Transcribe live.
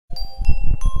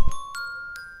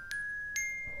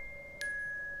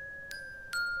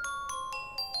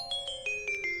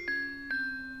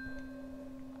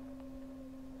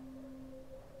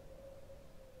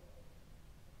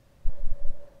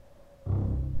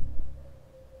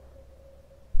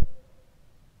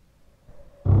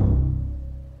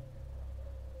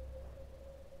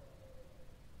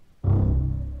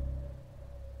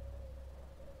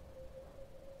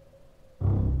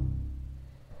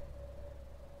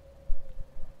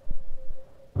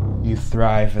You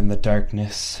thrive in the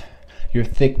darkness. Your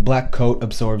thick black coat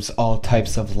absorbs all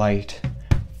types of light,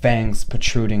 fangs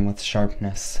protruding with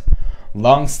sharpness,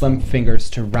 long slim fingers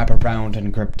to wrap around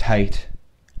and grip tight.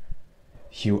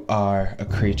 You are a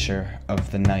creature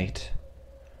of the night.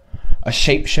 A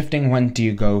shape-shifting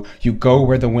Wendigo, you go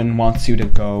where the wind wants you to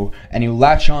go, and you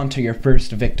latch on to your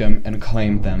first victim and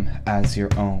claim them as your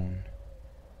own.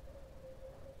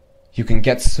 You can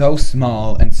get so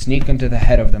small and sneak into the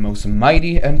head of the most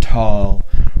mighty and tall,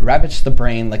 ravage the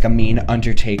brain like a mean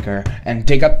undertaker, and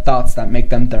dig up thoughts that make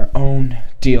them their own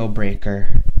deal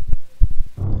breaker.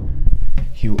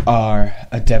 You are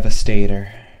a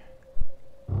devastator.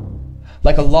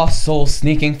 Like a lost soul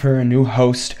sneaking for a new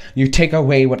host, you take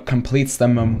away what completes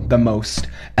them the most,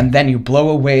 and then you blow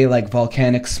away like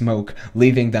volcanic smoke,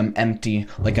 leaving them empty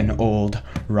like an old,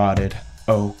 rotted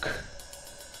oak.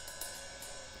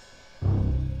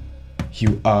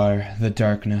 You are the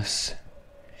darkness.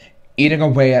 Eating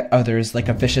away at others like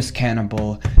a vicious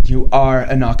cannibal, you are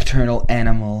a nocturnal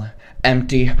animal,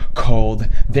 empty, cold,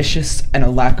 vicious, and a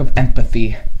lack of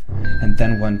empathy. And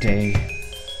then one day,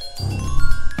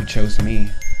 you chose me.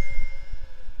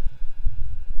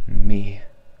 Me.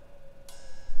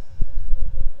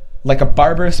 Like a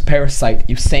barbarous parasite,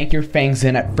 you sank your fangs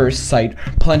in at first sight,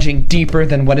 plunging deeper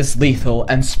than what is lethal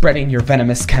and spreading your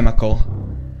venomous chemical.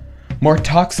 More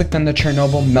toxic than the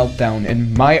Chernobyl meltdown,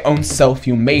 in my own self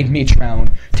you made me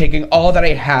drown, taking all that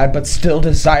I had but still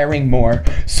desiring more,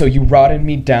 so you rotted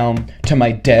me down to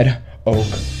my dead oak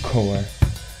core.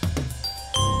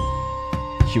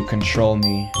 You control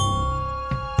me,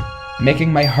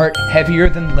 making my heart heavier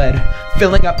than lead,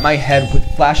 filling up my head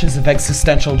with flashes of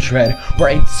existential dread, where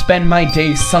I'd spend my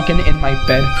days sunken in my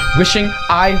bed, wishing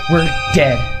I were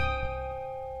dead.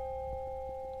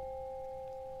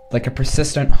 Like a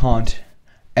persistent haunt,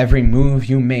 every move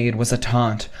you made was a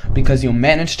taunt, because you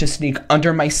managed to sneak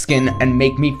under my skin and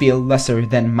make me feel lesser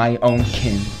than my own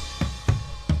kin.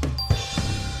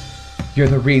 You're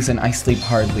the reason I sleep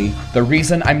hardly, the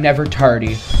reason I'm never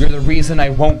tardy, you're the reason I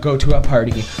won't go to a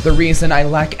party, the reason I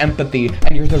lack empathy,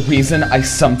 and you're the reason I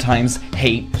sometimes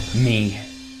hate me.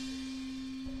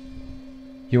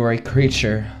 You are a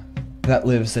creature that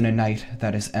lives in a night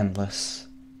that is endless.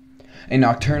 A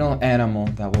nocturnal animal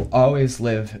that will always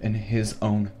live in his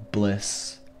own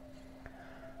bliss,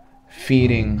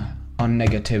 feeding on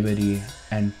negativity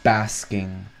and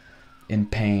basking in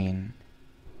pain.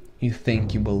 You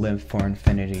think you will live for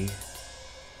infinity,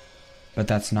 but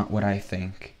that's not what I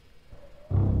think.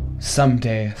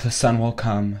 Someday the sun will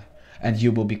come and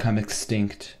you will become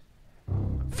extinct,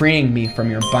 freeing me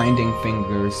from your binding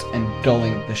fingers and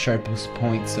dulling the sharpest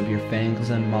points of your fangs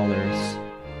and molars.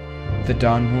 The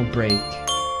dawn will break,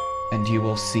 and you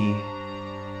will see.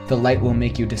 The light will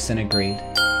make you disintegrate,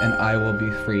 and I will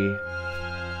be free.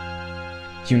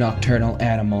 You nocturnal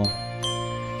animal,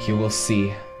 you will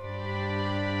see.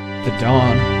 The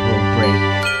dawn will break,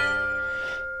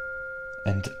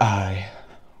 and I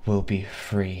will be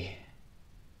free.